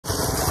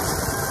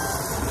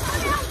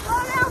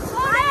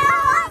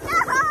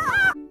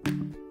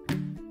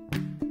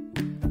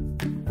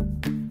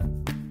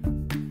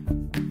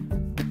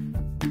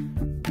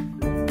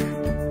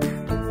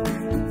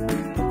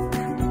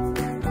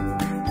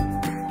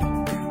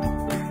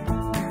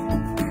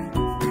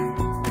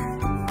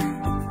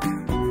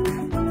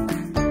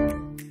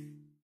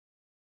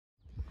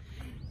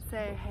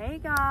Hey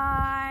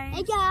guys.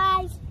 Hey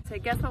guys. So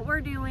guess what we're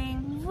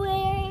doing?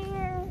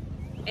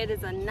 It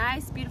is a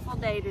nice, beautiful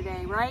day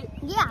today, right?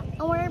 Yeah,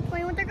 and we're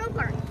playing with our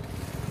go-kart.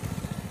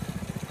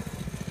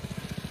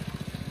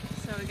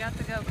 So we got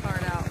the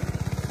go-kart out.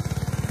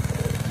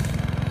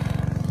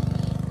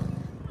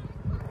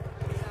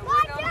 So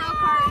we're going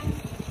go-karting.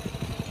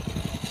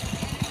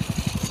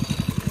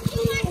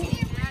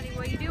 Maddie,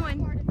 what are you doing?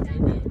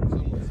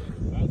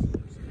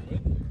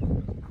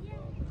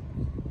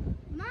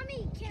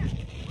 Mommy,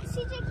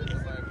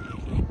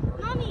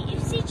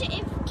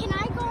 can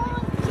I go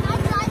on? Can I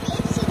drive it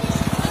if CJ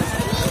wants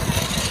to me?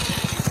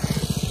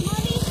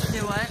 Mommy?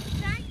 Do what?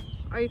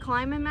 Are you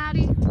climbing,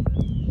 Maddie? That's a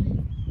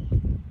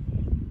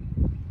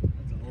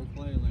whole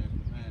playland,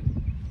 man.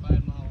 5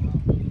 mile an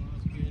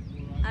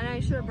hour. I know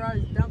you should have brought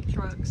his dump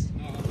trucks. Be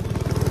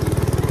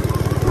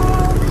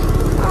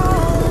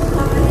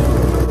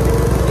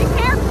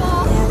careful!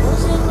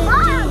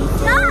 Mom,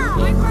 stop!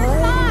 My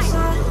first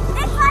time!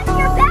 It's like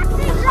your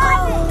backseat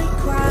driving!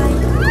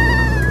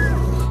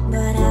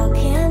 But how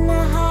can I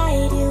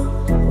hide you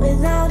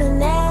without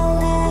an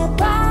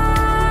alibi?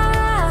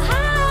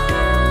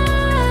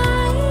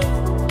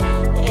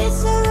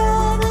 It's a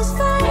lover's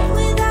fight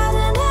without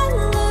an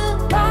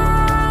alibi.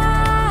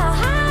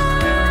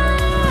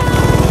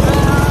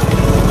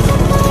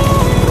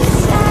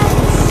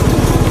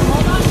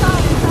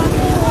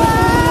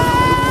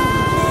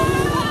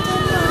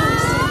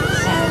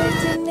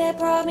 Everything that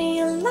brought me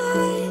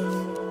alive.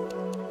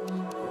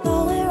 But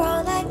we're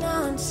all like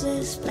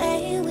monsters,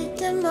 playing with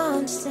the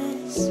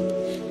monsters.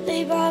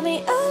 They brought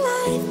me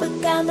alive,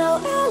 but got no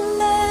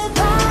alibi.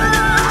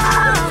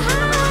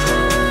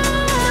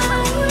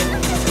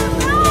 It's a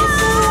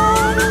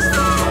lover's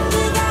fight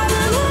without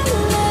an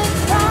alibi.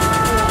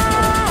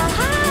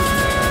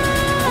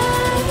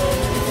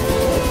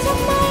 It's a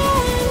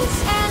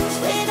man's hands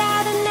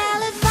without an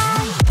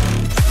alibi.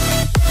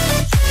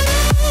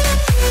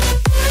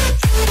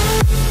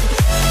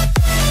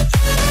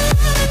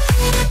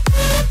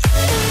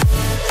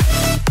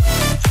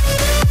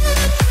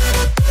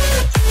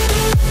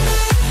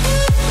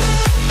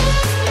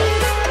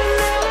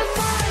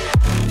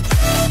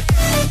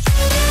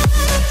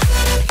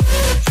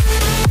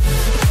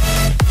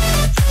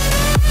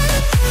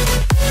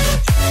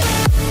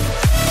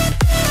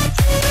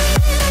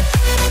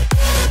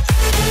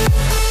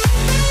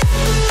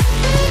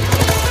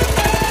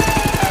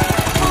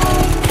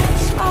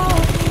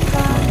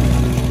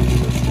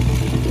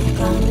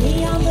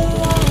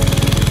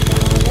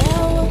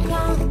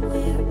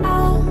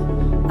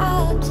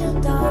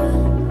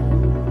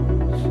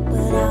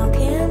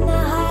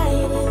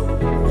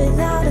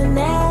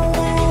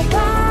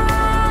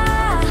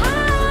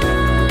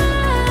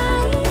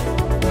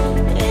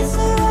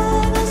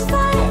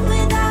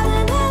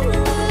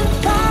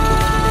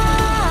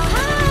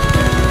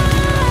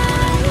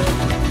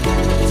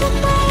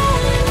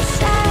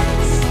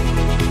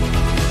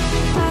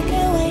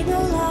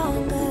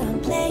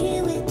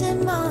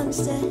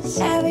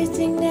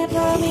 Everything that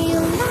brought me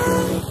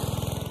alive.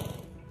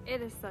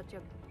 It is such a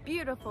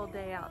beautiful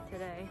day out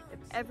today. If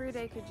every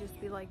day could just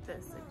be like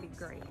this, it'd be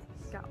great.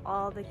 Got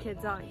all the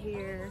kids out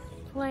here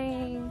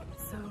playing,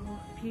 so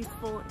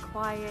peaceful and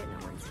quiet,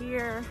 no one's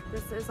here.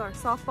 This is our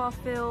softball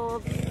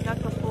field. Got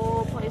the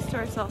full place to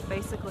ourselves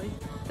basically.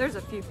 There's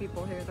a few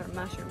people here that are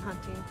mushroom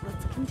hunting.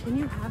 Let's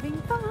continue having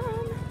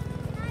fun.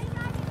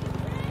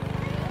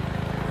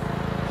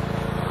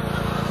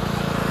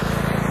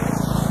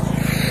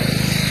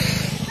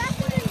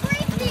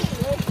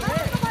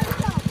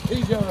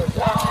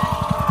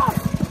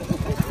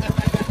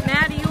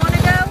 Maddie, you want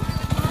to go?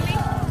 Mommy?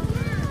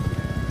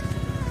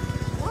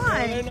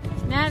 Why?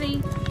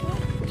 Maddie,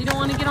 you don't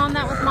want to get on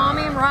that with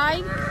Mommy and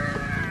ride?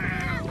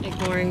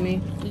 Ignoring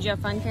me. Did you have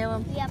fun,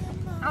 Caleb? Yep.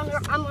 I'm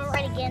gonna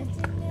ride again.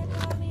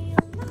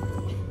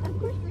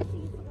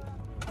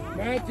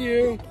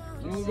 Matthew,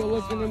 you want to go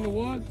looking in the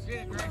woods?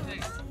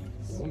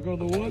 Want to go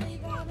to the woods?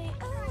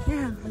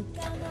 Yeah. You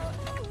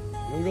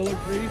want to go look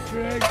for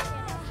Easter eggs?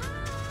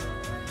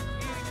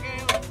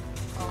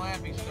 Oh,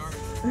 happy start.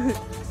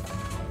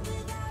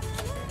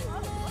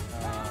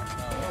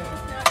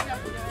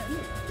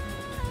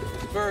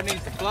 The bird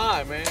needs to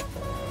fly, man.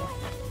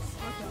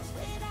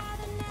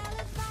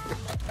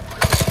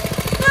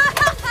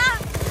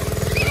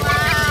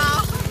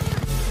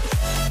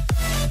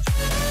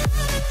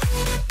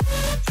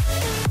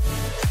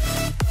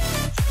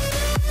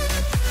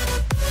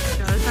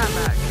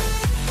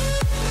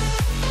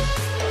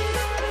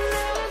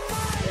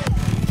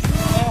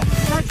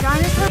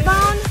 Dinosaur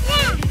bone?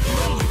 Yeah.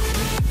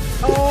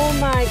 Oh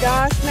my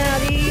gosh,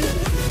 Maddie.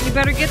 You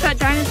better get that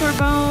dinosaur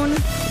bone.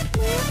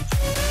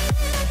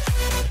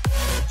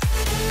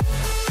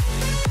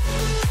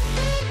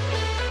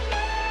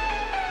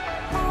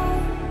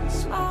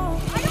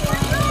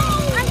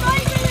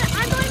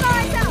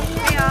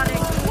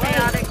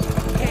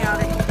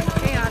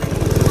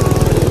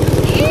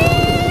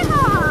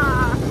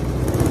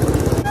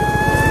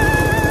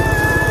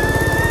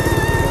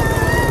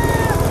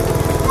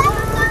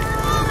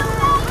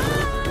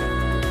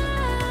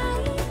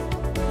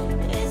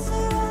 It's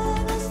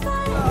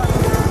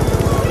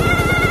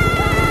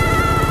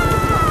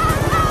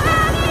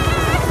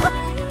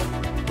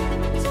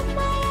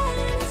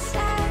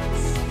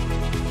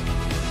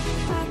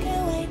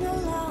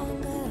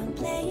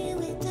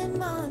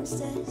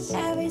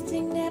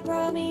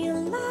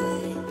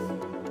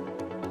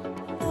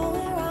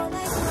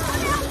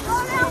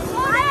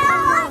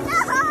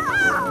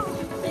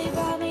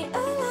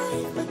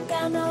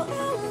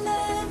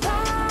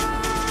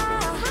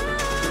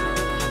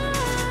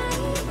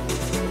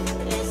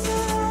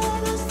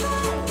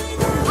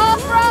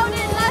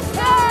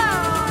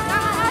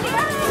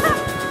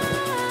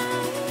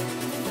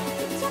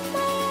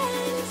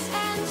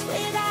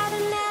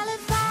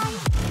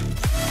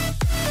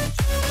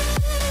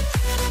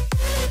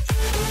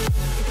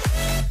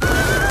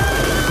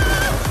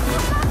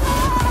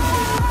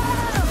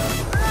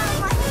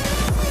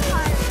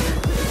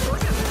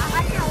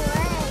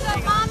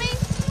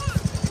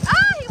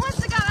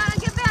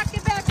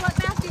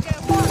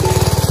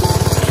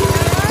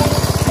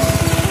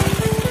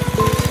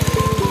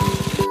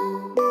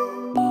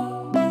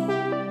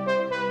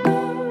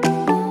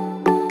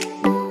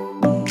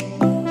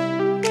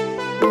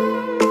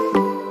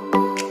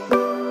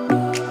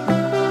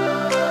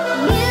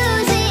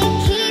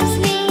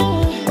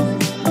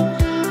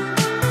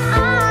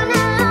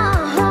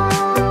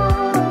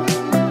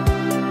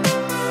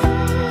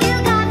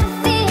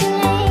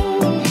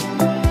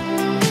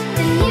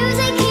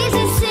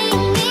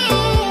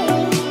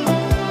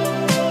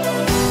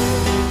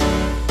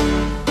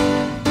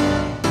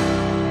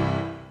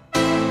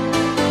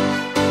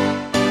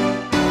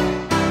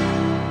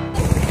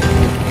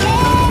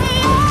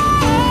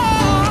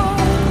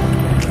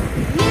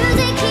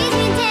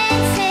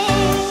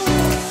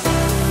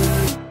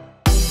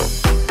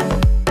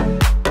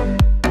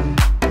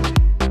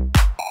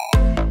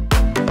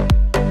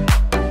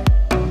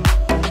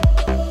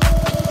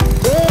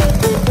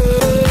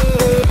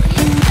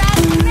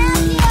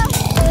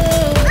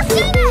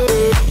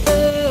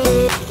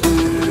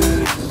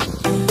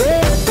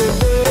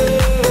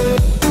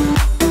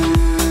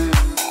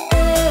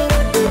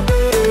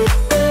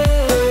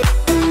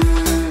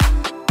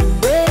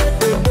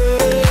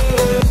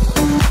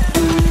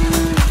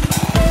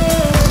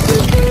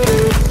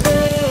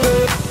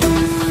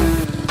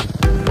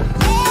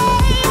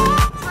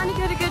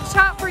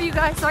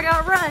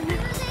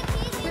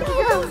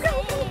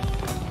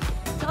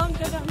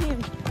go down here.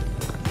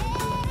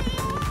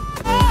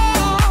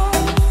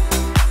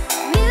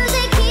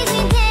 Music keeps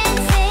me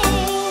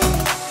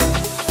dancing.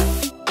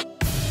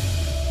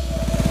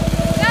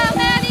 Go,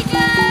 Maddie,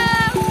 go!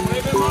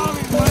 Baby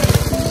mommy, baby.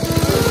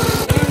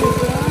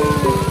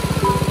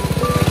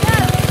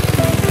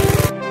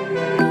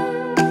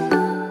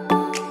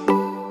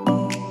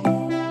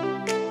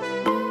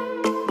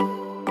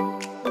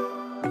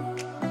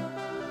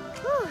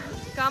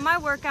 Got my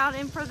workout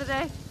in for the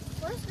day.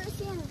 Where's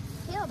Gracie and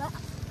Caleb?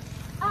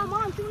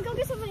 Mom, can we go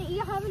get something to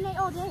eat? I haven't ate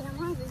all day. I'm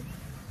hungry.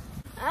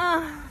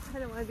 I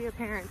don't want to be a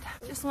parent.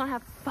 Just want to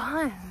have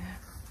fun.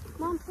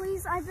 Mom,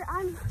 please.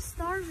 I'm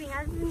starving.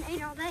 I haven't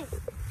eaten all day.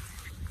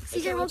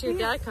 You can't wait till your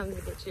dad comes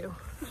to get you.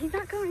 He's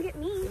not coming to get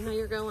me. No,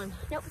 you're going.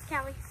 Nope, it's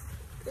Callie.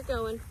 You're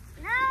going.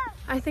 No.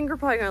 I think we're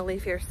probably gonna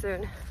leave here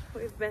soon.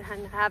 We've been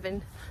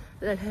having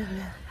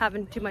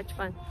too much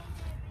fun.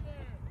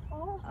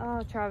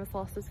 Oh, Travis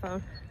lost his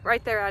phone.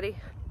 Right there, Addie.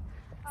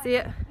 See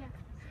it?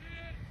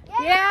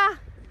 Yeah.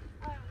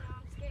 Oh, no,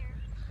 I'm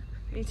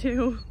scared. Me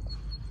too.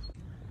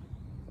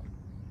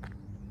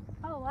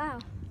 Oh, wow.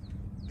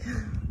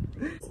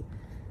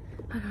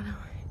 I don't know.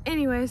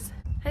 Anyways,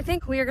 I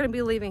think we are gonna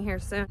be leaving here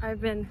soon.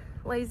 I've been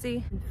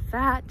lazy and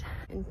fat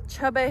and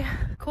chubby,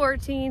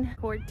 quarantine.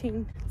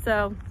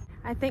 So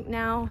I think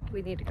now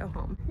we need to go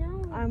home. No.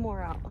 I'm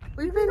wore out.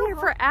 We've been here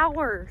for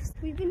hours.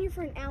 We've been here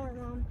for an hour,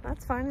 Mom.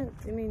 That's fine.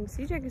 I mean,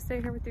 CJ can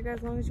stay here with you guys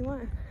as long as you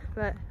want,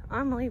 but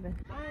I'm leaving.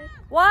 Bye.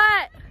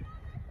 What?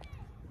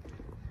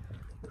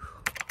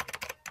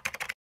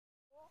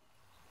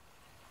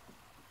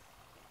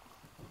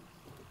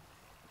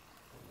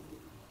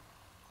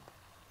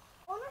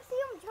 I want to see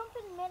him jump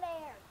in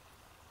midair.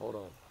 Hold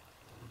on.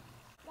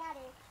 Daddy,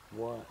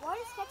 What? why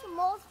is Sketchy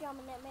Moles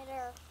jumping in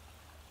midair?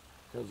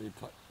 Because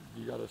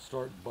you got to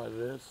start by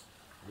this.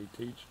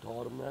 He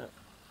taught him that.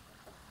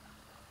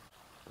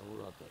 So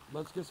we're out there.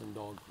 Let's get some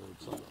dog food.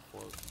 Something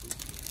for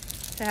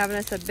us. They're having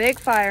us a big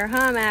fire,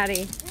 huh,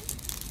 Maddie?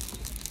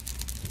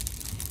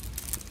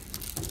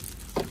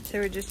 So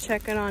we're just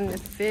checking on the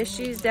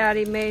fishies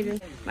Daddy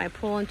made by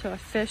pulling into a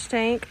fish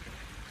tank.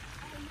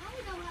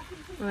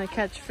 When I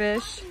catch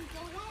fish.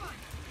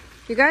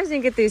 You guys need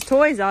to get these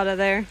toys out of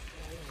there.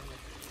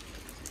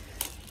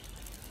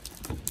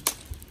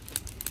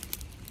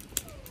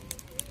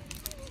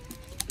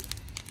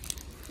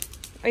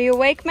 Are you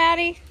awake,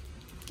 Maddie?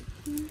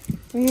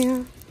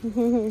 Yeah.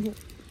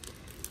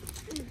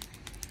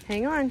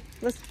 Hang on.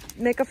 Let's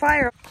make a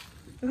fire.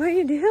 What are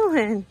you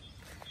doing?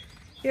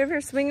 You ever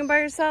here swinging by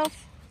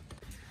yourself?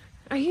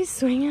 Are you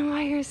swinging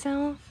by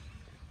yourself?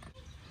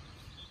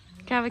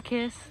 Can I have a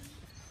kiss?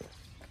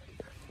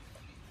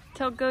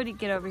 Tell Goaty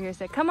get over here.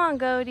 Say, come on,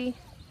 Goaty.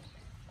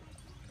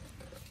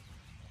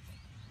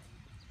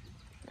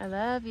 I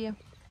love you.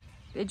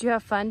 Did you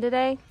have fun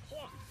today? Yeah.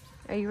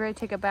 Are you ready to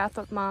take a bath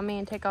with Mommy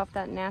and take off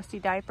that nasty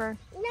diaper?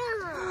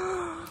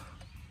 No.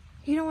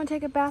 You don't want to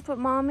take a bath with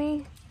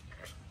Mommy?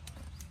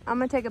 I'm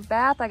going to take a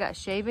bath. I got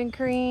shaving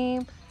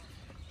cream,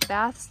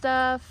 bath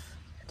stuff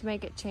to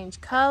make it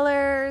change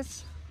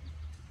colors.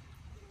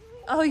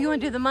 Oh, you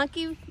want to do the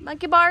monkey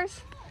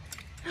bars?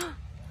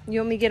 You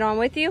want me to get on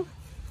with you?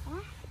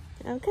 Huh?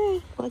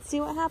 Okay, let's see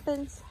what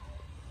happens.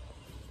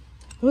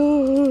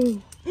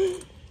 Ooh.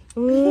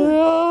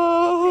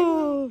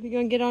 Whoa. You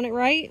gonna get on it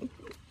right?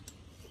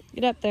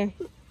 Get up there.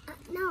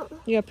 No.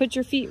 You gotta put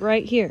your feet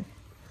right here.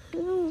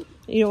 No.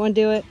 You don't wanna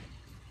do it?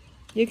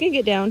 You can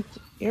get down.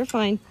 You're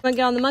fine. Wanna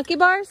get on the monkey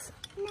bars?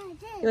 No,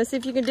 You wanna see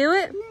if you can do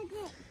it?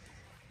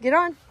 Get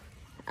on.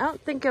 I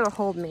don't think it'll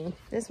hold me.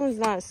 This one's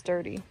not as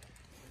sturdy.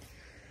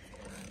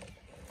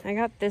 I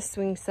got this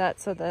swing set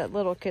so that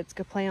little kids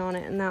could play on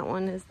it, and that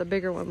one is the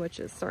bigger one, which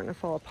is starting to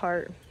fall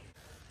apart.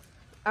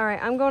 All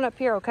right, I'm going up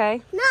here,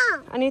 okay?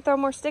 No. I need to throw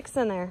more sticks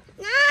in there.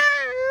 No.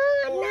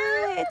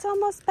 What? It's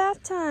almost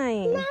bath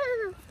time. No.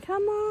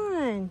 Come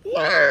on.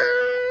 No.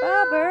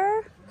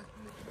 Bubber.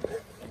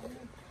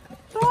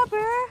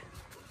 Bubber.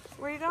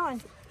 Where are you going?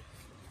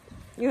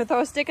 You gonna throw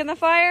a stick in the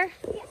fire?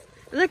 Yeah.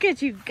 Look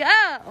at you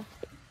go.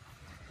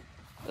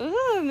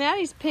 Ooh,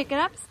 Maddie's picking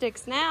up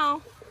sticks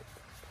now.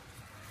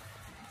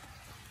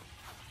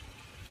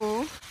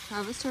 Oh,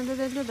 Travis turned it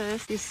into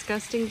this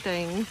disgusting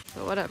thing,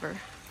 but whatever.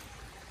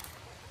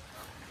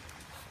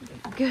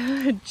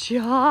 Good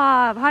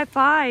job. High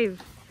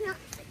five. No.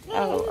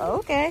 Oh,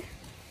 okay.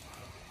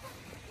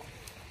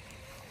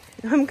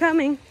 I'm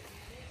coming.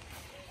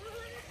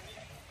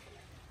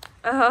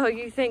 Oh,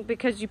 you think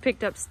because you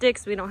picked up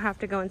sticks we don't have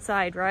to go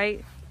inside,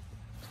 right?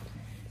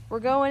 We're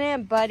going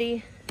in,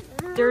 buddy.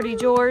 Dirty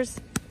Jors.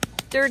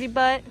 Dirty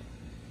butt.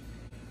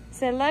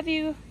 Say love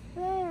you.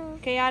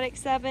 Chaotic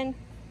 7.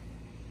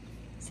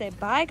 Say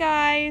bye,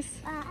 guys.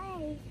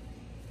 Bye.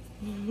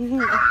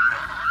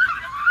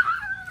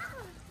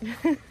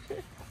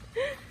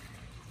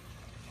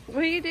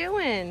 What are you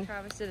doing?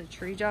 Travis did a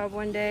tree job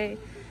one day,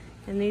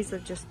 and these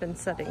have just been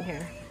sitting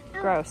here.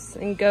 Gross.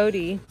 And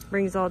Goaty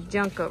brings all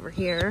junk over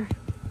here.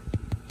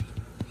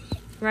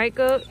 Right,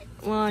 Goat?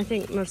 Well, I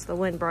think most of the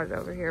wind brought it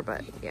over here,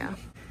 but yeah.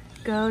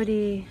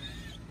 Goaty,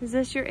 is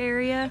this your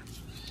area?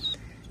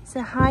 Say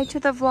hi to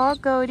the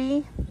vlog,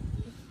 Goaty. You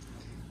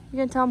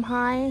gonna tell him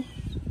hi?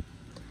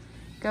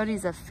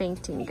 Goaty's a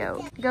fainting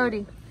goat.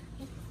 Goaty.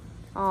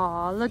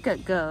 Aw, look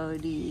at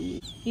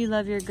Goaty. You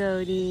love your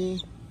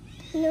Goaty.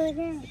 No,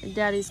 Dad.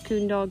 Daddy's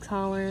coon dog's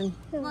hollering.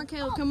 Come on,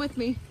 Caleb, come with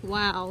me.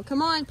 Wow,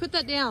 come on, put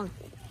that down.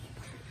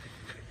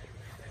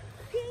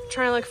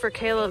 Trying to look for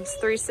Caleb's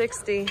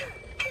 360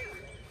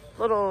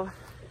 little,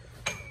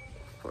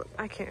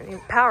 I can't even,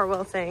 Power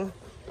Wheel thing.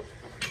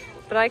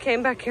 But I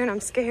came back here and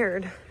I'm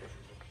scared.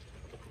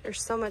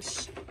 There's so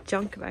much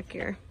junk back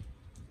here.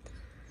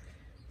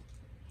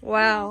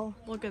 Wow,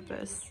 look at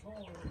this.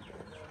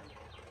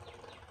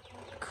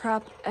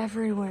 Crap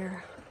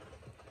everywhere.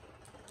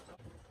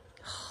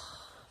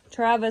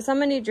 Travis, I'm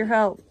gonna need your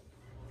help.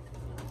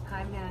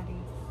 Hi, Maddie.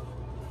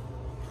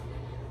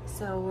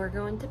 So we're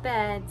going to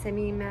bed.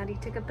 Sammy and Maddie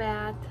took a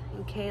bath,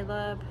 and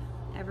Caleb.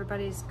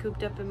 Everybody's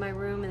cooped up in my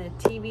room, and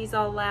the TV's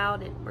all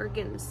loud, and we're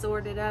getting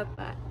sorted up.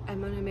 But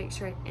I'm gonna make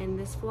sure I end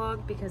this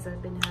vlog because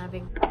I've been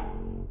having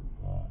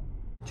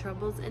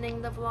troubles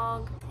ending the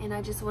vlog. And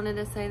I just wanted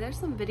to say there's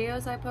some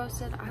videos I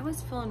posted. I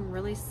was feeling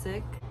really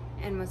sick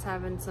and was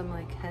having some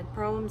like head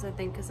problems, I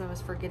think because I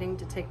was forgetting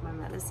to take my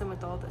medicine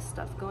with all this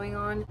stuff going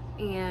on.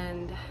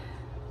 And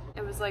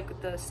it was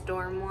like the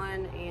storm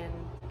one and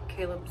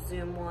Caleb's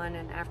Zoom one,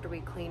 and after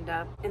we cleaned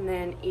up, and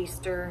then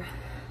Easter.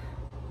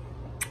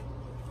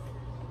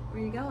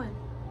 Where are you going?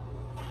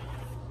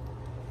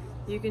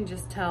 You can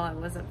just tell I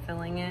wasn't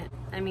feeling it.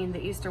 I mean, the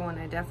Easter one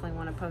I definitely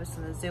want to post,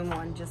 and the Zoom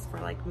one just for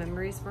like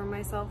memories for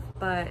myself.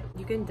 But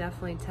you can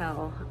definitely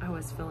tell I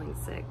was feeling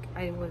sick.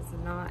 I was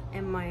not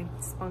in my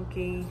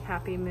spunky,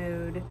 happy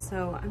mood.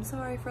 So I'm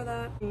sorry for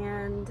that.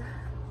 And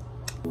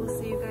we'll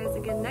see you guys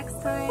again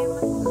next time.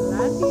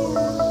 Love you.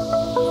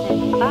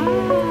 And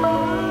bye.